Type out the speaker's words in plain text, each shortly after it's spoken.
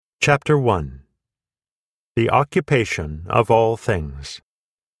Chapter 1. The Occupation of All Things.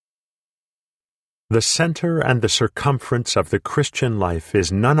 The center and the circumference of the Christian life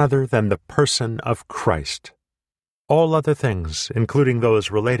is none other than the person of Christ. All other things, including those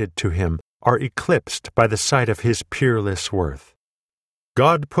related to him, are eclipsed by the sight of his peerless worth.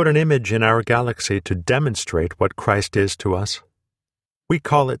 God put an image in our galaxy to demonstrate what Christ is to us. We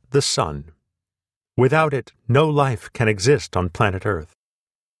call it the sun. Without it, no life can exist on planet Earth.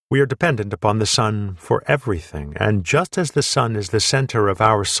 We are dependent upon the sun for everything, and just as the sun is the center of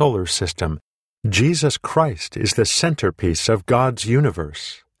our solar system, Jesus Christ is the centerpiece of God's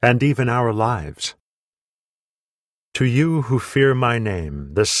universe, and even our lives. To you who fear my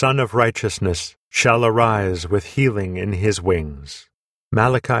name, the Son of Righteousness shall arise with healing in his wings.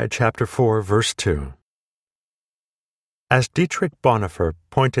 Malachi chapter 4, verse 2. As Dietrich Bonhoeffer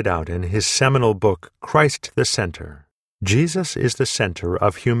pointed out in his seminal book, Christ the Center, Jesus is the center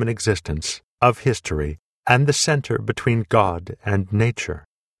of human existence, of history, and the center between God and nature.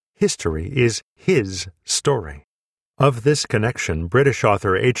 History is his story. Of this connection, British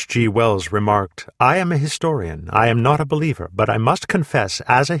author H.G. Wells remarked, "I am a historian. I am not a believer, but I must confess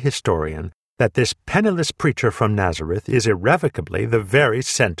as a historian that this penniless preacher from Nazareth is irrevocably the very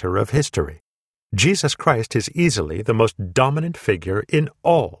center of history. Jesus Christ is easily the most dominant figure in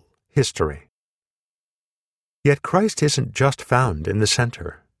all history." Yet Christ isn't just found in the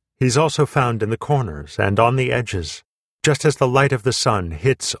center. He's also found in the corners and on the edges, just as the light of the sun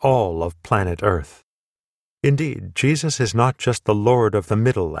hits all of planet Earth. Indeed, Jesus is not just the Lord of the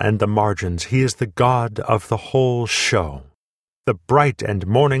middle and the margins, he is the God of the whole show. The bright and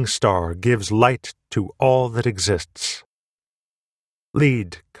morning star gives light to all that exists.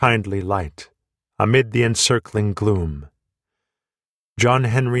 Lead, kindly light, amid the encircling gloom. John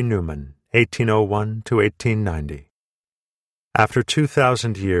Henry Newman, 1801 to 1890. After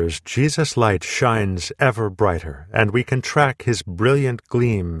 2,000 years, Jesus' light shines ever brighter, and we can track his brilliant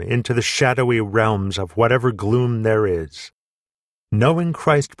gleam into the shadowy realms of whatever gloom there is. Knowing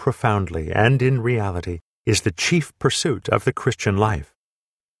Christ profoundly and in reality is the chief pursuit of the Christian life.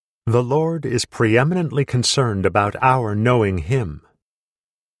 The Lord is preeminently concerned about our knowing him.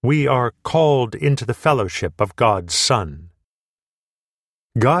 We are called into the fellowship of God's Son.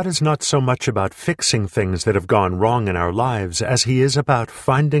 God is not so much about fixing things that have gone wrong in our lives as he is about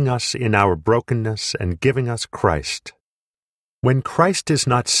finding us in our brokenness and giving us Christ. When Christ is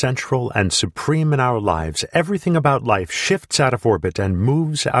not central and supreme in our lives, everything about life shifts out of orbit and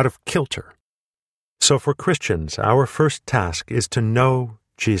moves out of kilter. So for Christians, our first task is to know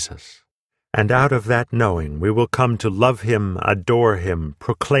Jesus. And out of that knowing, we will come to love him, adore him,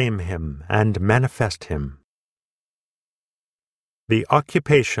 proclaim him, and manifest him. The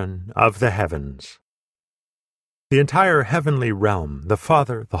Occupation of the Heavens. The entire heavenly realm, the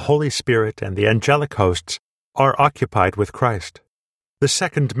Father, the Holy Spirit, and the angelic hosts are occupied with Christ. The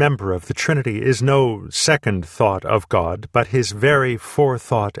second member of the Trinity is no second thought of God, but his very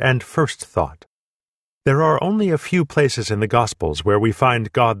forethought and first thought. There are only a few places in the Gospels where we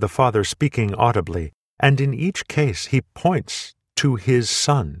find God the Father speaking audibly, and in each case he points to his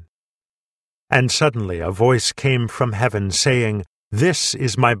Son. And suddenly a voice came from heaven saying, "This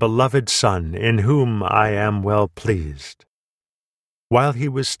is my beloved Son, in whom I am well pleased." While he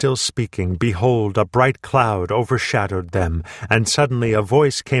was still speaking, behold, a bright cloud overshadowed them, and suddenly a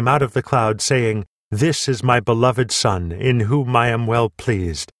voice came out of the cloud saying, "This is my beloved Son, in whom I am well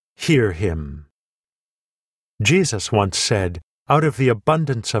pleased. Hear him." Jesus once said, "Out of the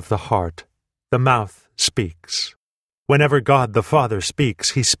abundance of the heart, the mouth speaks." Whenever God the Father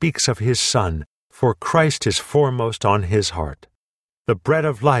speaks, he speaks of his Son, for Christ is foremost on his heart. The bread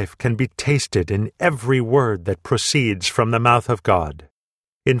of life can be tasted in every word that proceeds from the mouth of God.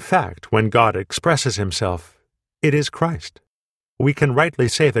 In fact, when God expresses himself, it is Christ. We can rightly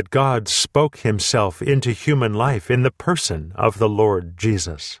say that God spoke himself into human life in the person of the Lord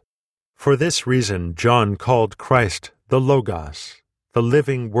Jesus. For this reason, John called Christ the Logos, the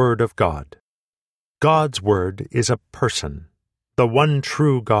living Word of God. God's Word is a person. The one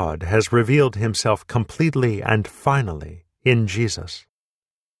true God has revealed himself completely and finally in Jesus.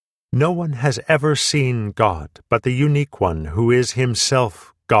 No one has ever seen God, but the unique one, who is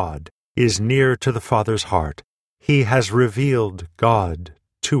himself God, is near to the Father's heart. He has revealed God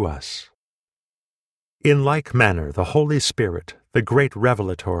to us. In like manner, the Holy Spirit, the great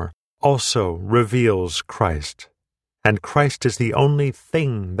revelator, also reveals Christ. And Christ is the only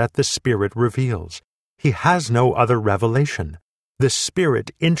thing that the Spirit reveals. He has no other revelation. The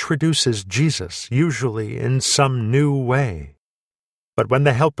Spirit introduces Jesus, usually in some new way. But when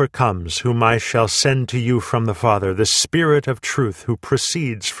the Helper comes, whom I shall send to you from the Father, the Spirit of truth who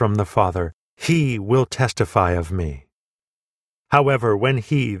proceeds from the Father, he will testify of me. However, when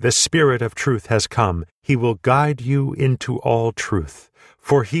he, the Spirit of truth, has come, he will guide you into all truth.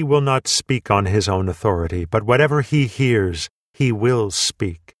 For he will not speak on his own authority, but whatever he hears, he will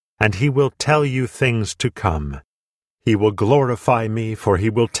speak, and he will tell you things to come. He will glorify me, for he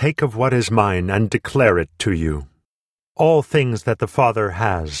will take of what is mine and declare it to you. All things that the Father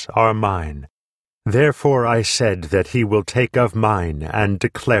has are mine. Therefore I said that he will take of mine and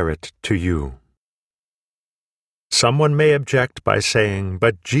declare it to you. Someone may object by saying,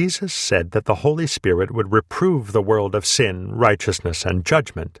 but Jesus said that the Holy Spirit would reprove the world of sin, righteousness, and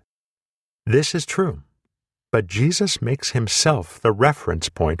judgment. This is true, but Jesus makes himself the reference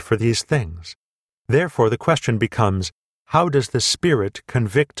point for these things. Therefore the question becomes, how does the Spirit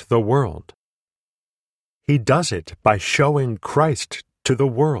convict the world? He does it by showing Christ to the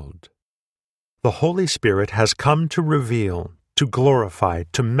world. The Holy Spirit has come to reveal, to glorify,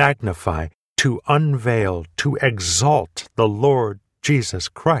 to magnify, to unveil, to exalt the Lord Jesus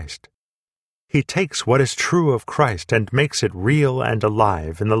Christ. He takes what is true of Christ and makes it real and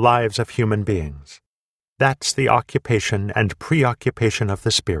alive in the lives of human beings. That's the occupation and preoccupation of the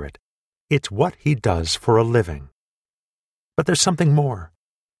Spirit. It's what he does for a living. But there's something more.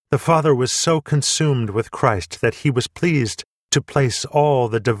 The Father was so consumed with Christ that he was pleased to place all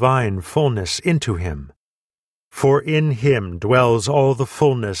the divine fullness into him. For in him dwells all the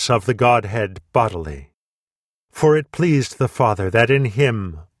fullness of the Godhead bodily. For it pleased the Father that in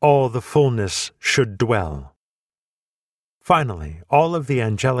him all the fullness should dwell. Finally, all of the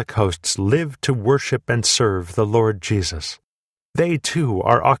angelic hosts live to worship and serve the Lord Jesus. They too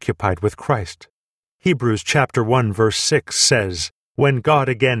are occupied with Christ. Hebrews chapter 1 verse 6 says, when God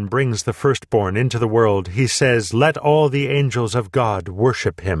again brings the firstborn into the world, he says, let all the angels of God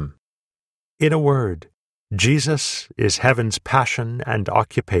worship him. In a word, Jesus is heaven's passion and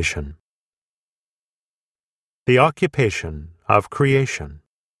occupation. The occupation of creation.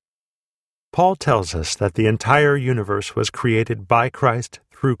 Paul tells us that the entire universe was created by Christ,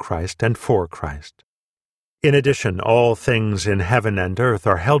 through Christ, and for Christ. In addition, all things in heaven and earth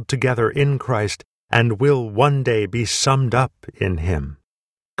are held together in Christ and will one day be summed up in him.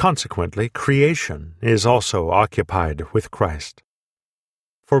 Consequently, creation is also occupied with Christ.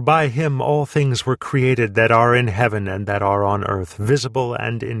 For by him all things were created that are in heaven and that are on earth, visible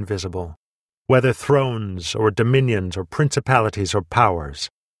and invisible, whether thrones or dominions or principalities or powers.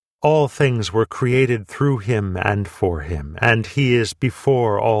 All things were created through him and for him, and he is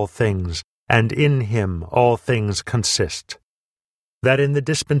before all things, and in him all things consist. That in the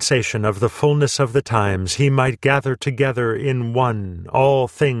dispensation of the fullness of the times he might gather together in one all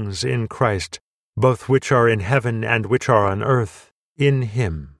things in Christ, both which are in heaven and which are on earth, in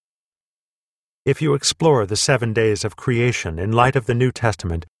him. If you explore the 7 days of creation in light of the New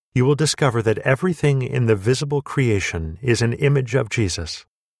Testament, you will discover that everything in the visible creation is an image of Jesus.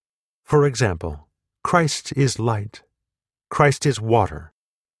 For example, Christ is light. Christ is water.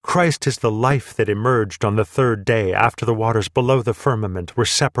 Christ is the life that emerged on the 3rd day after the waters below the firmament were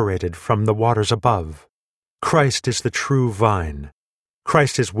separated from the waters above. Christ is the true vine.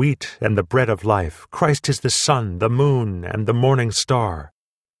 Christ is wheat and the bread of life. Christ is the sun, the moon, and the morning star.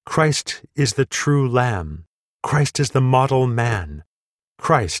 Christ is the true Lamb. Christ is the model man.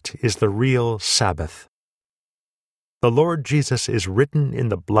 Christ is the real Sabbath. The Lord Jesus is written in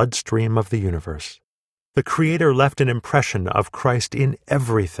the bloodstream of the universe. The Creator left an impression of Christ in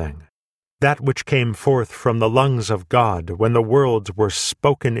everything. That which came forth from the lungs of God when the worlds were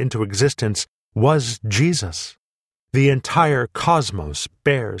spoken into existence was Jesus. The entire cosmos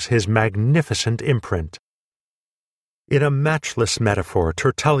bears his magnificent imprint. In a matchless metaphor,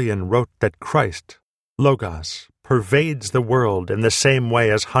 Tertullian wrote that Christ, Logos, pervades the world in the same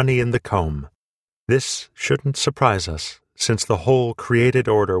way as honey in the comb. This shouldn't surprise us, since the whole created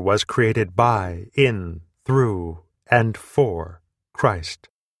order was created by, in, through, and for Christ.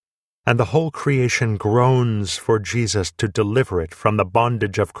 And the whole creation groans for Jesus to deliver it from the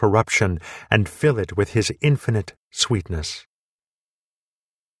bondage of corruption and fill it with his infinite sweetness.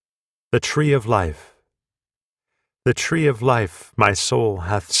 The Tree of Life. The tree of life my soul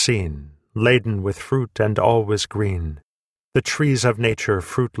hath seen, laden with fruit and always green. The trees of nature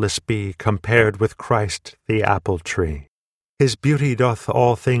fruitless be, compared with Christ the apple tree. His beauty doth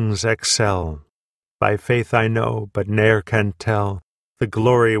all things excel. By faith I know, but ne'er can tell, the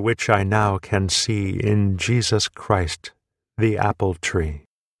glory which I now can see in Jesus Christ, the apple tree.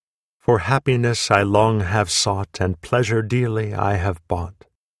 For happiness I long have sought, and pleasure dearly I have bought.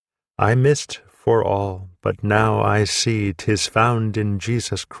 I missed for all, but now I see 'tis found in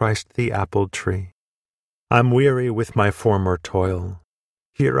Jesus Christ the apple tree. I'm weary with my former toil.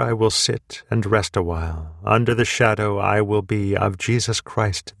 Here I will sit and rest awhile. Under the shadow I will be of Jesus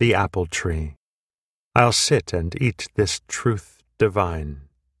Christ the apple tree. I'll sit and eat this truth divine.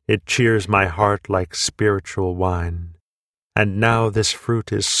 It cheers my heart like spiritual wine. And now this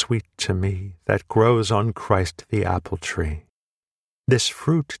fruit is sweet to me that grows on Christ the apple tree. This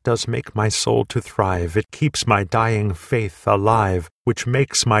fruit does make my soul to thrive. It keeps my dying faith alive, which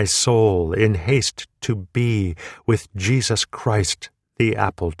makes my soul in haste to be with Jesus Christ the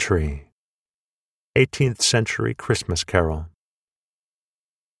apple tree. 18th century Christmas carol.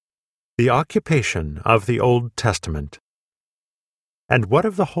 The occupation of the Old Testament. And what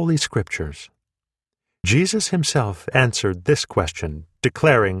of the Holy Scriptures? Jesus himself answered this question,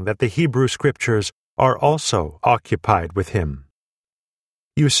 declaring that the Hebrew Scriptures are also occupied with him.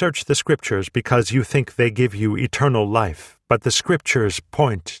 You search the Scriptures because you think they give you eternal life, but the Scriptures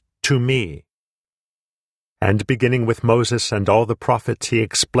point to me. And beginning with Moses and all the prophets, he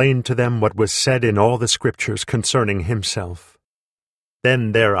explained to them what was said in all the Scriptures concerning himself.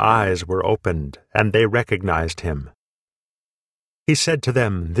 Then their eyes were opened, and they recognized him. He said to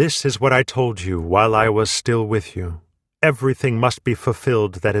them, "This is what I told you while I was still with you. Everything must be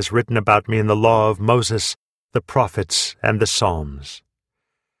fulfilled that is written about me in the law of Moses, the prophets, and the Psalms."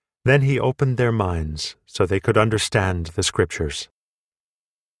 Then he opened their minds so they could understand the Scriptures.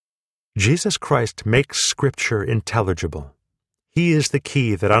 Jesus Christ makes Scripture intelligible. He is the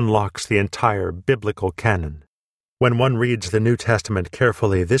key that unlocks the entire biblical canon. When one reads the New Testament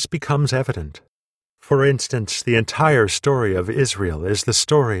carefully, this becomes evident. For instance, the entire story of Israel is the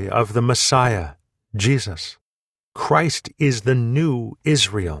story of the Messiah, Jesus. Christ is the new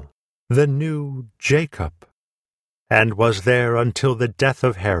Israel, the new Jacob, and was there until the death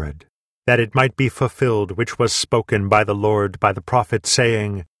of Herod, that it might be fulfilled which was spoken by the Lord by the prophet,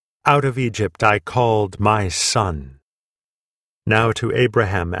 saying, "Out of Egypt I called my son." Now to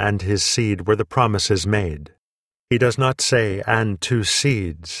Abraham and his seed were the promises made. He does not say, "and to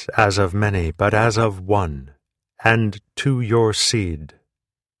seeds, as of many, but as of one, and to your seed,"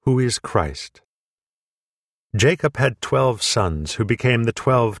 who is Christ. Jacob had 12 sons who became the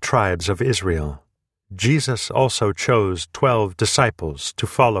 12 tribes of Israel. Jesus also chose 12 disciples to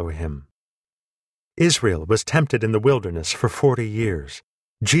follow him. Israel was tempted in the wilderness for 40 years.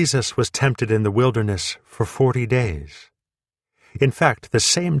 Jesus was tempted in the wilderness for 40 days. In fact, the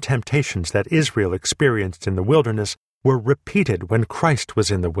same temptations that Israel experienced in the wilderness were repeated when Christ was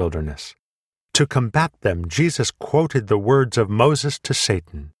in the wilderness. To combat them, Jesus quoted the words of Moses to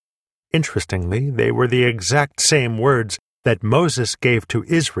Satan. Interestingly, they were the exact same words that Moses gave to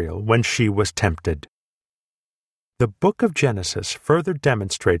Israel when she was tempted. The book of Genesis further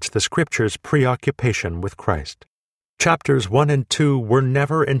demonstrates the Scripture's preoccupation with Christ. Chapters 1 and 2 were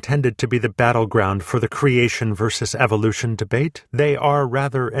never intended to be the battleground for the creation versus evolution debate. They are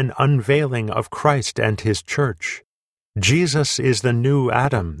rather an unveiling of Christ and his church. Jesus is the new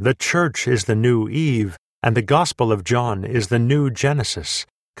Adam, the church is the new Eve, and the Gospel of John is the new Genesis.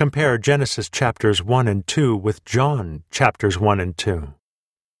 Compare Genesis chapters 1 and 2 with John chapters 1 and 2.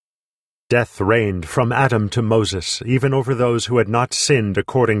 Death reigned from Adam to Moses, even over those who had not sinned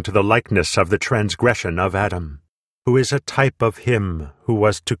according to the likeness of the transgression of Adam, who is a type of him who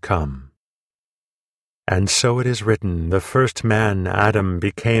was to come. And so it is written, the first man, Adam,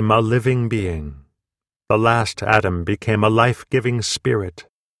 became a living being. The last Adam became a life-giving spirit.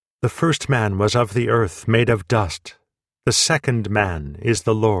 The first man was of the earth, made of dust. The second man is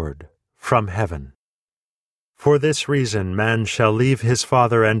the Lord, from heaven. For this reason man shall leave his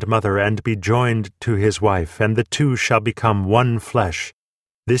father and mother and be joined to his wife, and the two shall become one flesh.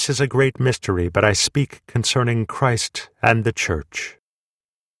 This is a great mystery, but I speak concerning Christ and the church.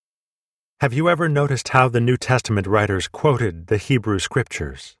 Have you ever noticed how the New Testament writers quoted the Hebrew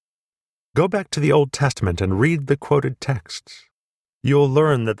Scriptures? Go back to the Old Testament and read the quoted texts. You'll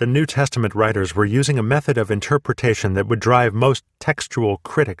learn that the New Testament writers were using a method of interpretation that would drive most textual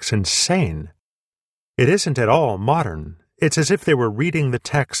critics insane. It isn't at all modern. It's as if they were reading the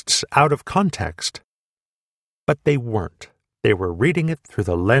texts out of context. But they weren't. They were reading it through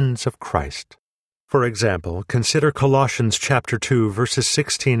the lens of Christ. For example, consider Colossians chapter 2, verses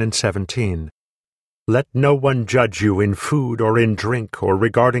 16 and 17. Let no one judge you in food or in drink, or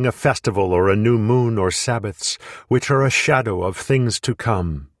regarding a festival or a new moon or Sabbaths, which are a shadow of things to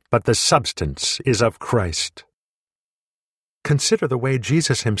come, but the substance is of Christ. Consider the way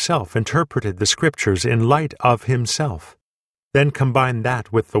Jesus himself interpreted the Scriptures in light of himself. Then combine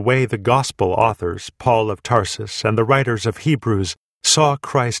that with the way the Gospel authors, Paul of Tarsus and the writers of Hebrews, saw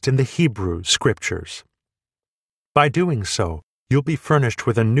Christ in the Hebrew Scriptures. By doing so, you'll be furnished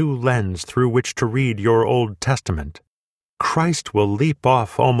with a new lens through which to read your Old Testament. Christ will leap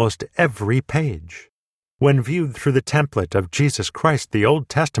off almost every page. When viewed through the template of Jesus Christ, the Old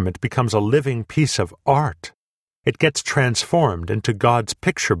Testament becomes a living piece of art. It gets transformed into God's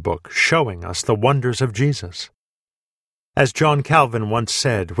picture book, showing us the wonders of Jesus. As John Calvin once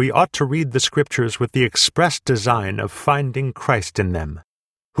said, we ought to read the Scriptures with the express design of finding Christ in them.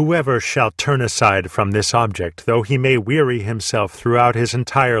 Whoever shall turn aside from this object, though he may weary himself throughout his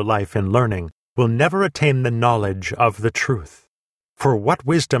entire life in learning, will never attain the knowledge of the truth. For what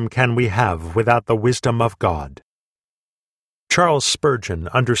wisdom can we have without the wisdom of God? Charles Spurgeon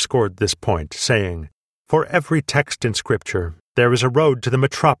underscored this point, saying, "For every text in Scripture, there is a road to the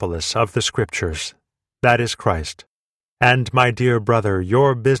metropolis of the Scriptures. That is Christ. And, my dear brother,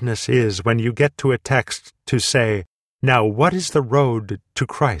 your business is, when you get to a text, to say, 'Now what is the road to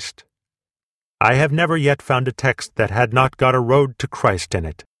Christ?' I have never yet found a text that had not got a road to Christ in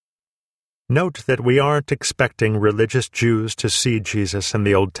it." Note that we aren't expecting religious Jews to see Jesus in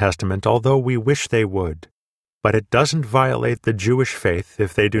the Old Testament, although we wish they would. But it doesn't violate the Jewish faith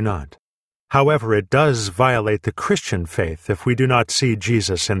if they do not. However, it does violate the Christian faith if we do not see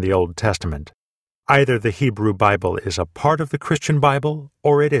Jesus in the Old Testament. Either the Hebrew Bible is a part of the Christian Bible,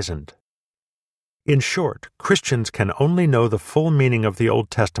 or it isn't. In short, Christians can only know the full meaning of the Old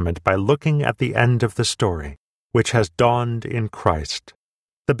Testament by looking at the end of the story, which has dawned in Christ.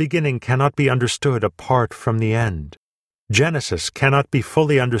 The beginning cannot be understood apart from the end. Genesis cannot be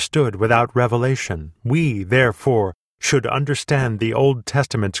fully understood without Revelation. We, therefore, should understand the Old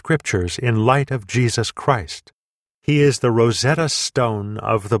Testament Scriptures in light of Jesus Christ. He is the Rosetta Stone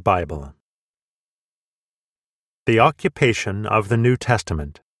of the Bible. The occupation of the New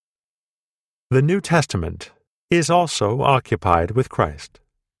Testament. The New Testament is also occupied with Christ.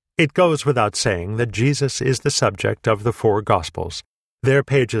 It goes without saying that Jesus is the subject of the four Gospels. Their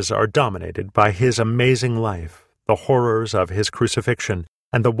pages are dominated by his amazing life, the horrors of his crucifixion,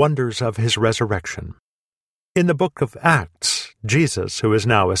 and the wonders of his resurrection. In the book of Acts, Jesus, who is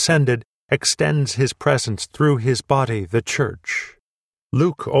now ascended, extends his presence through his body, the church.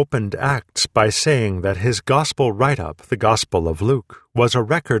 Luke opened Acts by saying that his gospel write-up, the Gospel of Luke, was a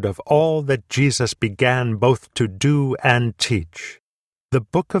record of all that Jesus began both to do and teach. The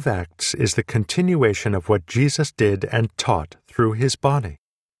book of Acts is the continuation of what Jesus did and taught through his body.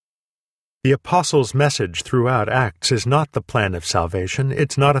 The apostles' message throughout Acts is not the plan of salvation.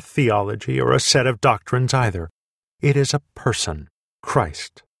 It's not a theology or a set of doctrines either. It is a person,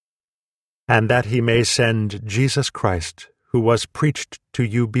 Christ. And that he may send Jesus Christ, who was preached to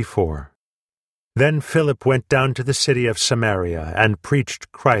you before. Then Philip went down to the city of Samaria and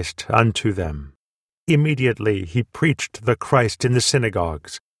preached Christ unto them. Immediately he preached the Christ in the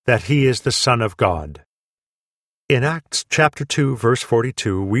synagogues, that he is the Son of God. In Acts chapter 2, verse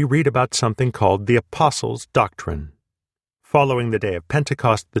 42, we read about something called the Apostles' Doctrine. Following the day of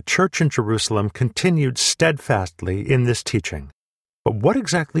Pentecost, the church in Jerusalem continued steadfastly in this teaching. But what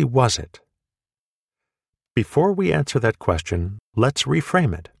exactly was it? Before we answer that question, let's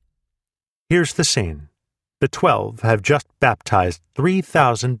reframe it. Here's the scene. The 12 have just baptized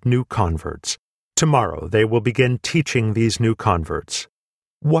 3,000 new converts. Tomorrow they will begin teaching these new converts.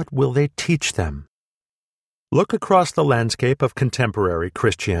 What will they teach them? Look across the landscape of contemporary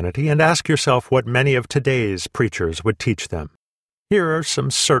Christianity and ask yourself what many of today's preachers would teach them. Here are some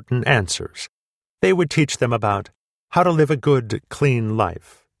certain answers. They would teach them about how to live a good, clean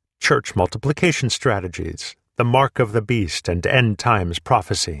life, church multiplication strategies, the mark of the beast and end times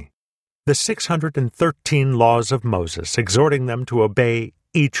prophecy, the 613 laws of Moses, exhorting them to obey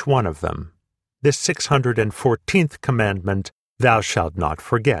each one of them, the 614th commandment, thou shalt not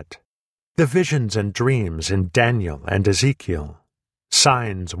forget, the visions and dreams in Daniel and Ezekiel,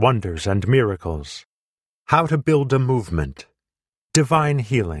 signs, wonders, and miracles, how to build a movement, divine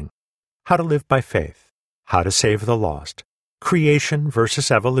healing, how to live by faith, how to save the lost, creation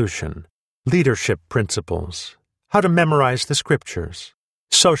versus evolution, leadership principles, how to memorize the Scriptures,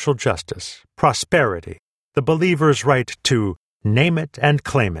 social justice, prosperity, the believer's right to name it and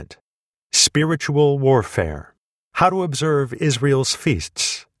claim it, spiritual warfare, how to observe Israel's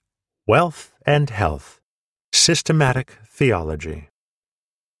feasts, wealth and health, systematic theology.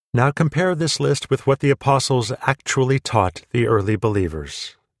 Now compare this list with what the apostles actually taught the early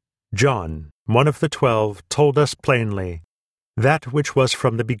believers. John, one of the 12, told us plainly, "That which was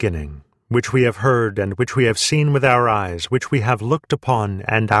from the beginning, which we have heard and which we have seen with our eyes, which we have looked upon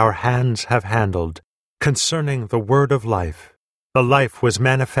and our hands have handled, concerning the word of life. The life was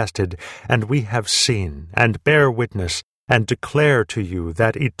manifested, and we have seen, and bear witness, and declare to you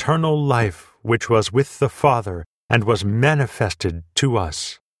that eternal life which was with the Father and was manifested to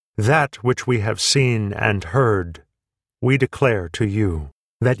us. That which we have seen and heard, we declare to you,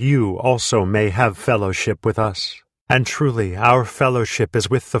 that you also may have fellowship with us. And truly our fellowship is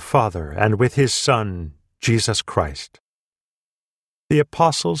with the Father and with His Son, Jesus Christ. The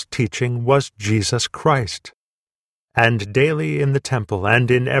apostles' teaching was Jesus Christ. And daily in the temple and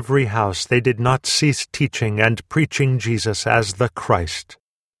in every house they did not cease teaching and preaching Jesus as the Christ.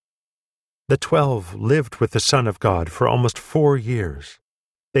 The 12 lived with the Son of God for almost 4 years.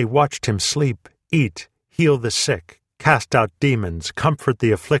 They watched Him sleep, eat, heal the sick, cast out demons, comfort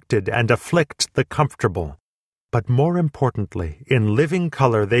the afflicted, and afflict the comfortable. But more importantly, in living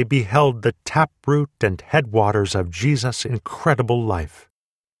color they beheld the taproot and headwaters of Jesus' incredible life.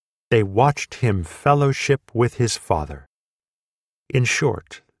 They watched Him fellowship with His Father. In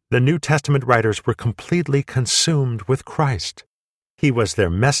short, the New Testament writers were completely consumed with Christ. He was their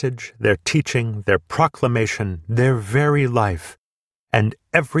message, their teaching, their proclamation, their very life, and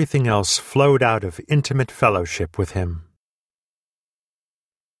everything else flowed out of intimate fellowship with Him.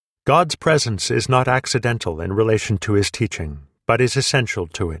 God's presence is not accidental in relation to His teaching, but is essential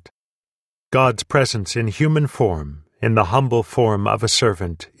to it. God's presence in human form, in the humble form of a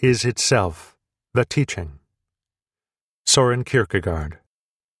servant, is itself the teaching. Soren Kierkegaard.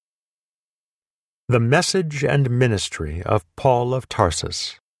 The message and ministry of Paul of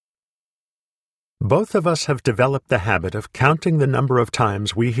Tarsus. Both of us have developed the habit of counting the number of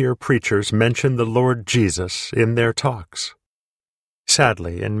times we hear preachers mention the Lord Jesus in their talks.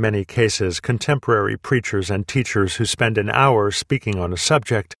 Sadly, in many cases, contemporary preachers and teachers who spend an hour speaking on a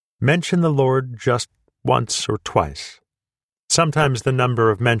subject mention the Lord just once or twice. Sometimes the number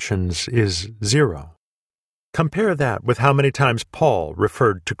of mentions is 0. Compare that with how many times Paul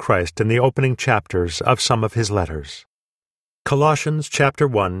referred to Christ in the opening chapters of some of his letters. Colossians chapter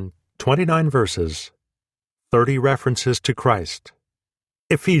 1, 29 verses, 30 references to Christ.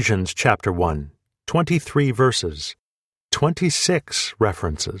 Ephesians chapter 1, 23 verses, 26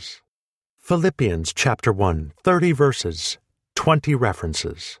 references. Philippians chapter 1, 30 verses, 20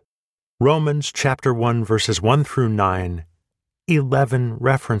 references. Romans chapter 1 verses 1 through 9, 11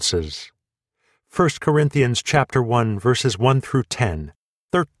 references. 1 Corinthians chapter 1 verses 1 through 10,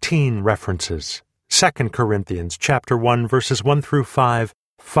 13 references. 2 Corinthians chapter 1 verses 1 through 5,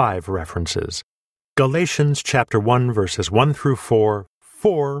 5 references. Galatians chapter 1 verses 1 through 4,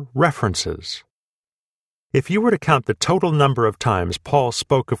 4 references. If you were to count the total number of times Paul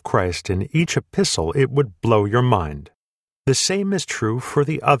spoke of Christ in each epistle, it would blow your mind. The same is true for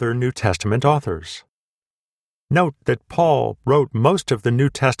the other New Testament authors. Note that Paul wrote most of the New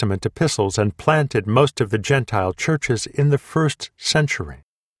Testament epistles and planted most of the Gentile churches in the 1st century.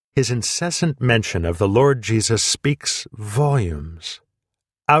 His incessant mention of the Lord Jesus speaks volumes.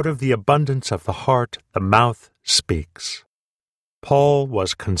 Out of the abundance of the heart, the mouth speaks. Paul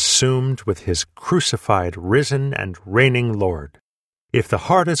was consumed with his crucified, risen, and reigning Lord. If the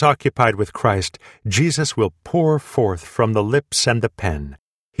heart is occupied with Christ, Jesus will pour forth from the lips and the pen.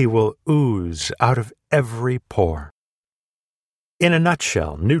 He will ooze out of every pore. In a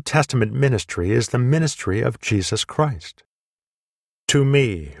nutshell, New Testament ministry is the ministry of Jesus Christ. To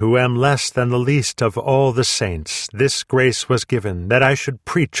me, who am less than the least of all the saints, this grace was given, that I should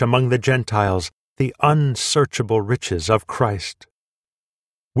preach among the Gentiles the unsearchable riches of Christ.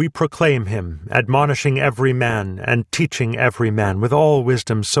 We proclaim Him, admonishing every man, and teaching every man with all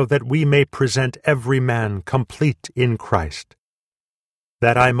wisdom, so that we may present every man complete in Christ,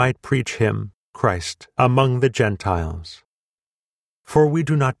 that I might preach Him, Christ, among the Gentiles. For we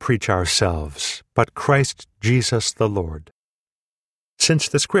do not preach ourselves, but Christ Jesus the Lord. Since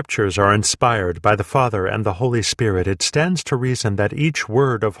the Scriptures are inspired by the Father and the Holy Spirit, it stands to reason that each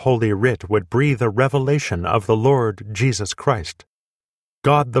word of Holy Writ would breathe a revelation of the Lord Jesus Christ.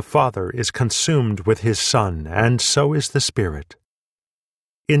 God the Father is consumed with His Son, and so is the Spirit.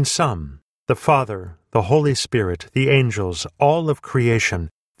 In sum, the Father, the Holy Spirit, the angels, all of creation,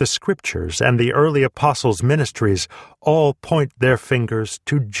 the Scriptures, and the early apostles' ministries all point their fingers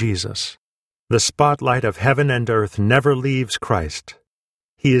to Jesus. The spotlight of heaven and earth never leaves Christ.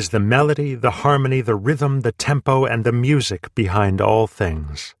 He is the melody, the harmony, the rhythm, the tempo, and the music behind all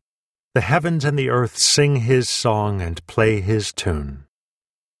things. The heavens and the earth sing His song and play His tune.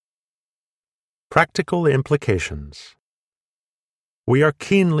 Practical implications. We are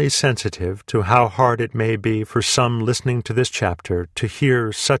keenly sensitive to how hard it may be for some listening to this chapter to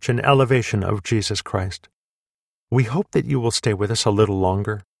hear such an elevation of Jesus Christ. We hope that you will stay with us a little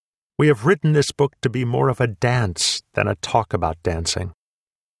longer. We have written this book to be more of a dance than a talk about dancing.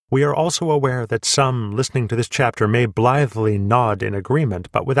 We are also aware that some listening to this chapter may blithely nod in agreement,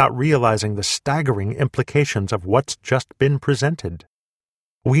 but without realizing the staggering implications of what's just been presented.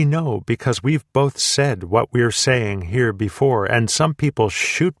 We know because we've both said what we're saying here before, and some people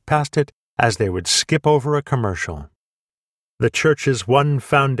shoot past it as they would skip over a commercial. The Church's one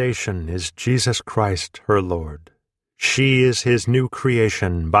foundation is Jesus Christ, her Lord. She is His new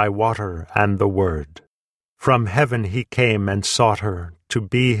creation by water and the Word. From heaven He came and sought her to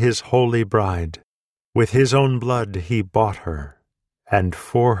be His holy bride. With His own blood He bought her, and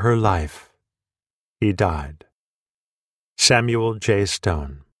for her life He died. Samuel J.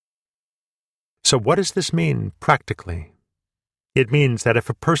 Stone. So what does this mean practically? It means that if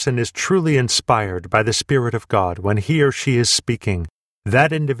a person is truly inspired by the Spirit of God when he or she is speaking,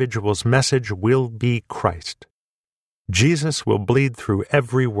 that individual's message will be Christ. Jesus will bleed through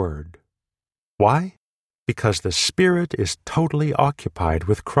every word. Why? Because the Spirit is totally occupied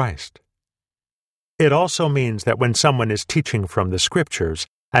with Christ. It also means that when someone is teaching from the Scriptures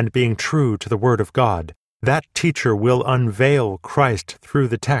and being true to the Word of God, that teacher will unveil Christ through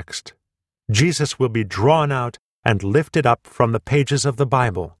the text. Jesus will be drawn out and lifted up from the pages of the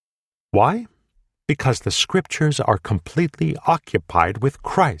Bible. Why? Because the Scriptures are completely occupied with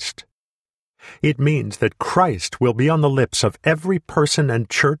Christ. It means that Christ will be on the lips of every person and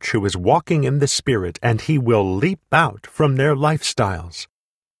church who is walking in the Spirit, and He will leap out from their lifestyles.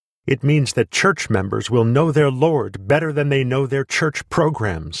 It means that church members will know their Lord better than they know their church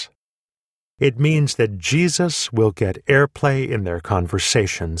programs. It means that Jesus will get airplay in their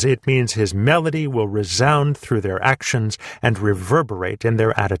conversations. It means His melody will resound through their actions and reverberate in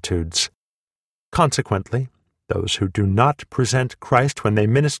their attitudes. Consequently, those who do not present Christ when they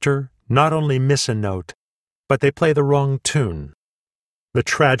minister not only miss a note, but they play the wrong tune. The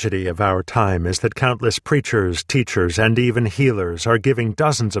tragedy of our time is that countless preachers, teachers, and even healers are giving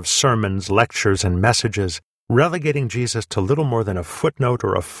dozens of sermons, lectures, and messages, relegating Jesus to little more than a footnote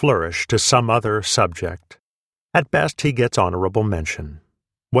or a flourish to some other subject. At best, He gets honorable mention.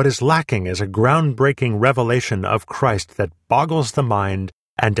 What is lacking is a groundbreaking revelation of Christ that boggles the mind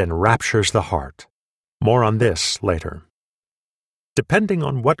and enraptures the heart. More on this later. Depending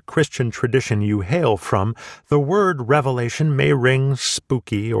on what Christian tradition you hail from, the word revelation may ring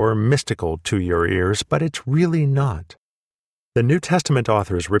spooky or mystical to your ears, but it's really not. The New Testament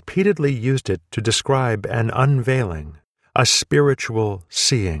authors repeatedly used it to describe an unveiling, a spiritual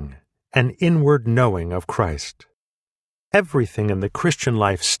seeing, an inward knowing of Christ. Everything in the Christian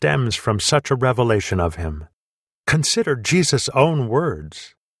life stems from such a revelation of Him. Consider Jesus' own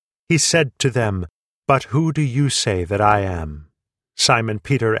words. He said to them, "But who do you say that I am?" Simon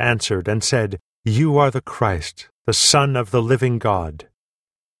Peter answered and said, "You are the Christ, the Son of the living God."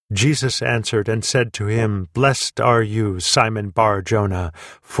 Jesus answered and said to him, "Blessed are you, Simon Bar-Jonah,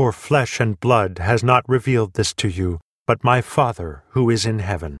 for flesh and blood has not revealed this to you, but my Father who is in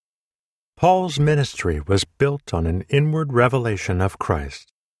heaven." Paul's ministry was built on an inward revelation of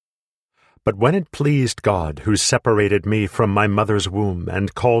Christ. "But when it pleased God, who separated me from my mother's womb,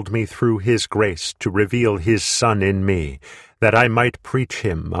 and called me through His grace to reveal His Son in me, that I might preach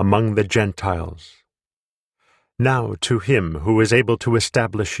Him among the Gentiles. Now to Him who is able to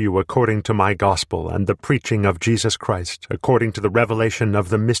establish you according to my gospel and the preaching of Jesus Christ, according to the revelation of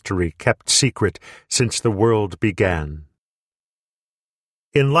the mystery kept secret since the world began."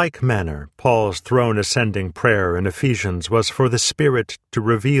 In like manner, Paul's throne-ascending prayer in Ephesians was for the Spirit to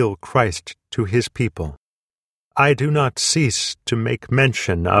reveal Christ to His people. "I do not cease to make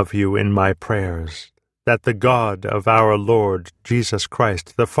mention of you in my prayers, that the God of our Lord Jesus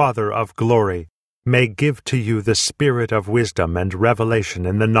Christ, the Father of glory, may give to you the spirit of wisdom and revelation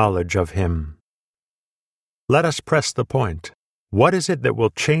in the knowledge of Him." Let us press the point. What is it that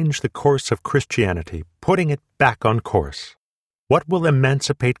will change the course of Christianity, putting it back on course? What will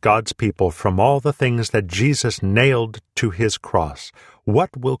emancipate God's people from all the things that Jesus nailed to His cross?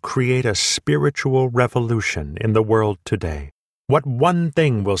 What will create a spiritual revolution in the world today? What one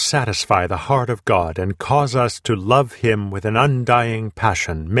thing will satisfy the heart of God and cause us to love Him with an undying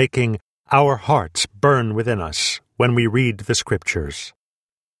passion, making our hearts burn within us when we read the Scriptures?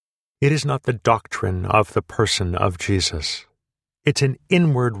 It is not the doctrine of the person of Jesus. It's an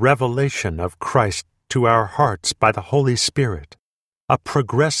inward revelation of Christ to our hearts by the Holy Spirit, a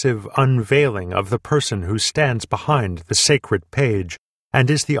progressive unveiling of the person who stands behind the sacred page and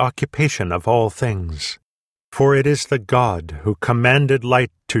is the occupation of all things. For it is the God who commanded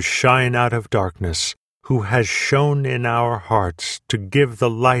light to shine out of darkness, who has shone in our hearts to give the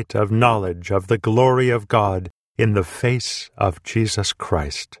light of knowledge of the glory of God in the face of Jesus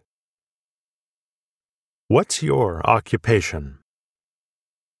Christ. What's your occupation?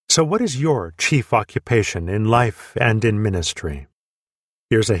 So what is your chief occupation in life and in ministry?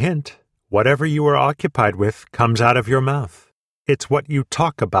 Here's a hint. Whatever you are occupied with comes out of your mouth. It's what you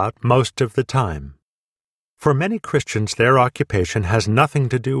talk about most of the time. For many Christians, their occupation has nothing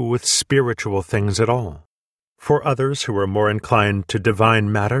to do with spiritual things at all. For others who are more inclined to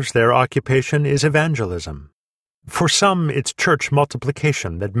divine matters, their occupation is evangelism. For some, it's church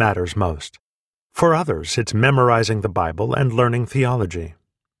multiplication that matters most. For others, it's memorizing the Bible and learning theology.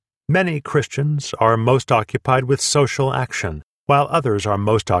 Many Christians are most occupied with social action, while others are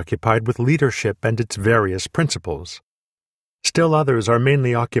most occupied with leadership and its various principles. Still others are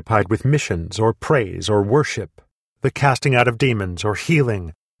mainly occupied with missions or praise or worship, the casting out of demons or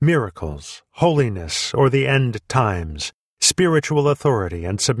healing, miracles, holiness or the end times, spiritual authority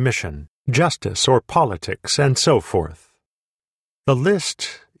and submission, justice or politics, and so forth. The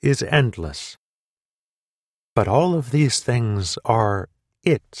list is endless. But all of these things are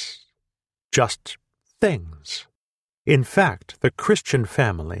just things. In fact, the Christian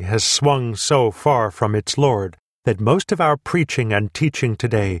family has swung so far from its Lord that most of our preaching and teaching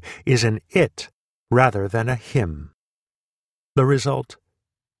today is an it rather than a him. The result,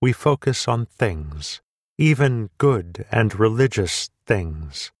 we focus on things, even good and religious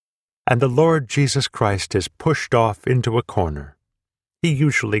things, and the Lord Jesus Christ is pushed off into a corner. He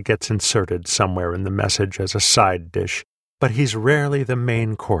usually gets inserted somewhere in the message as a side dish, but he's rarely the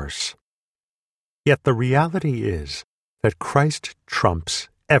main course. Yet the reality is that Christ trumps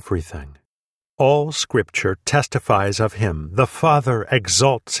everything. All Scripture testifies of him, the Father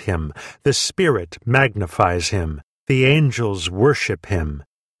exalts him, the Spirit magnifies him, the angels worship him.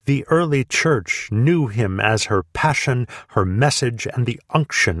 The early church knew him as her passion, her message, and the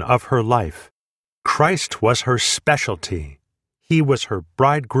unction of her life. Christ was her specialty. He was her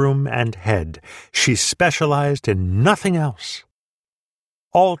bridegroom and head. She specialized in nothing else.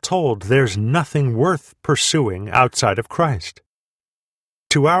 All told, there's nothing worth pursuing outside of Christ.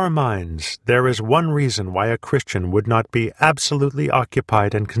 To our minds, there is one reason why a Christian would not be absolutely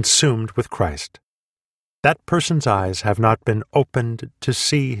occupied and consumed with Christ. That person's eyes have not been opened to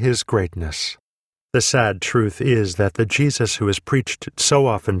see his greatness. The sad truth is that the Jesus who is preached so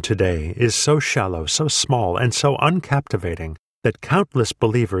often today is so shallow, so small, and so uncaptivating that countless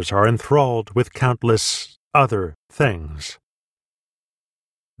believers are enthralled with countless other things.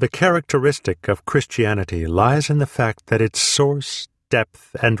 The characteristic of Christianity lies in the fact that its source,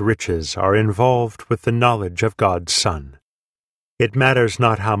 depth, and riches are involved with the knowledge of God's Son. It matters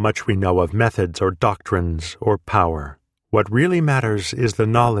not how much we know of methods or doctrines or power. What really matters is the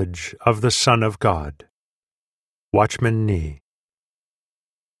knowledge of the Son of God. Watchman Nee.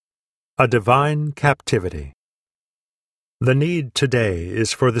 A divine captivity. The need today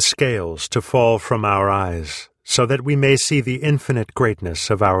is for the scales to fall from our eyes, so that we may see the infinite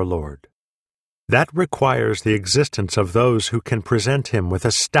greatness of our Lord. That requires the existence of those who can present him with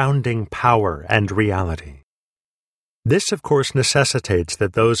astounding power and reality. This, of course, necessitates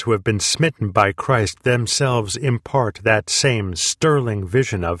that those who have been smitten by Christ themselves impart that same sterling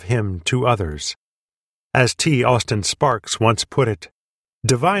vision of him to others. As T. Austin Sparks once put it,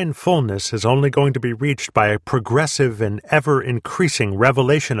 divine fullness is only going to be reached by a progressive and ever-increasing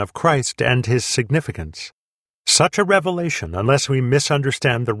revelation of Christ and his significance. Such a revelation, unless we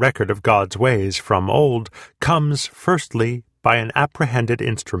misunderstand the record of God's ways from old, comes, firstly, by an apprehended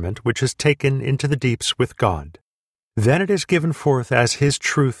instrument which is taken into the deeps with God. Then it is given forth as his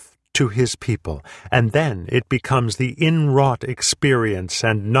truth to his people, and then it becomes the inwrought experience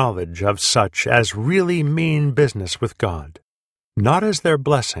and knowledge of such as really mean business with God. Not as their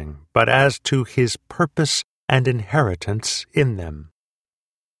blessing, but as to his purpose and inheritance in them.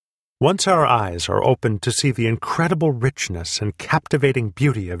 Once our eyes are opened to see the incredible richness and captivating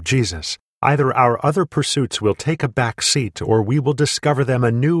beauty of Jesus, either our other pursuits will take a back seat, or we will discover them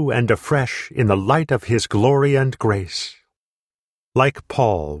anew and afresh in the light of his glory and grace. Like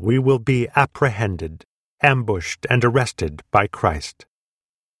Paul, we will be apprehended, ambushed, and arrested by Christ.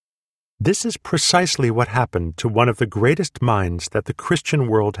 This is precisely what happened to one of the greatest minds that the Christian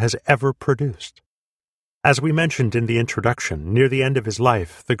world has ever produced. As we mentioned in the introduction, near the end of his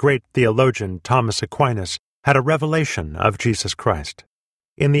life, the great theologian Thomas Aquinas had a revelation of Jesus Christ.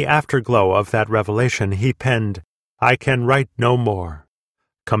 In the afterglow of that revelation, he penned, "I can write no more.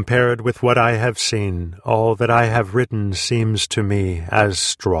 Compared with what I have seen, all that I have written seems to me as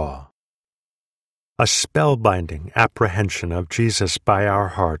straw." A spellbinding apprehension of Jesus by our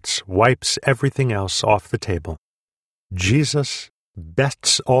hearts wipes everything else off the table. Jesus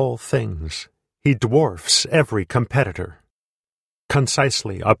bests all things. He dwarfs every competitor.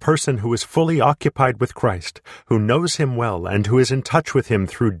 Concisely, a person who is fully occupied with Christ, who knows Him well and who is in touch with Him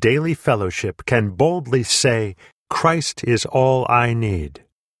through daily fellowship, can boldly say, "Christ is all I need.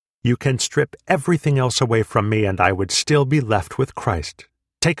 You can strip everything else away from me and I would still be left with Christ.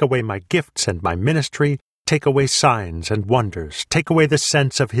 Take away my gifts and my ministry, take away signs and wonders, take away the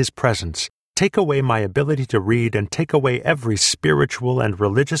sense of His presence, take away my ability to read, and take away every spiritual and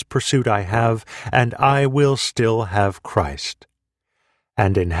religious pursuit I have, and I will still have Christ.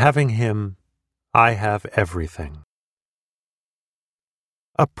 And in having Him, I have everything."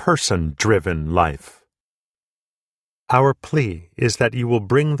 A person-driven life. Our plea is that you will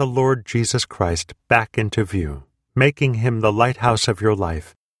bring the Lord Jesus Christ back into view, making Him the lighthouse of your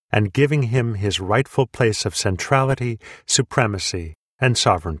life, and giving Him His rightful place of centrality, supremacy, and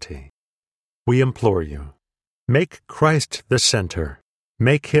sovereignty. We implore you, make Christ the center,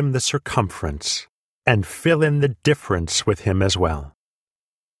 make Him the circumference, and fill in the difference with Him as well.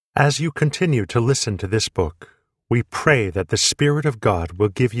 As you continue to listen to this book, we pray that the Spirit of God will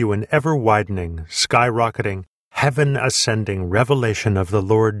give you an ever-widening, skyrocketing, heaven-ascending revelation of the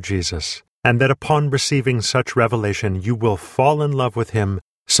Lord Jesus, and that upon receiving such revelation you will fall in love with Him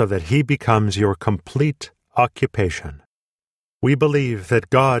so that He becomes your complete occupation. We believe that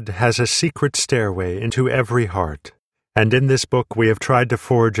God has a secret stairway into every heart, and in this book we have tried to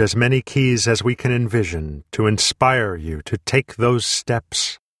forge as many keys as we can envision to inspire you to take those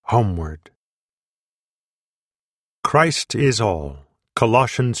steps homeward. Christ is all.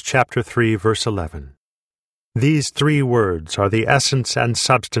 Colossians chapter 3, verse 11. These 3 words are the essence and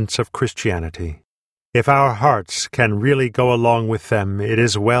substance of Christianity. If our hearts can really go along with them, it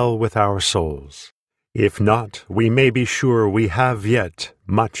is well with our souls. If not, we may be sure we have yet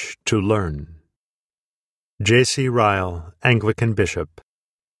much to learn. J.C. Ryle, Anglican Bishop,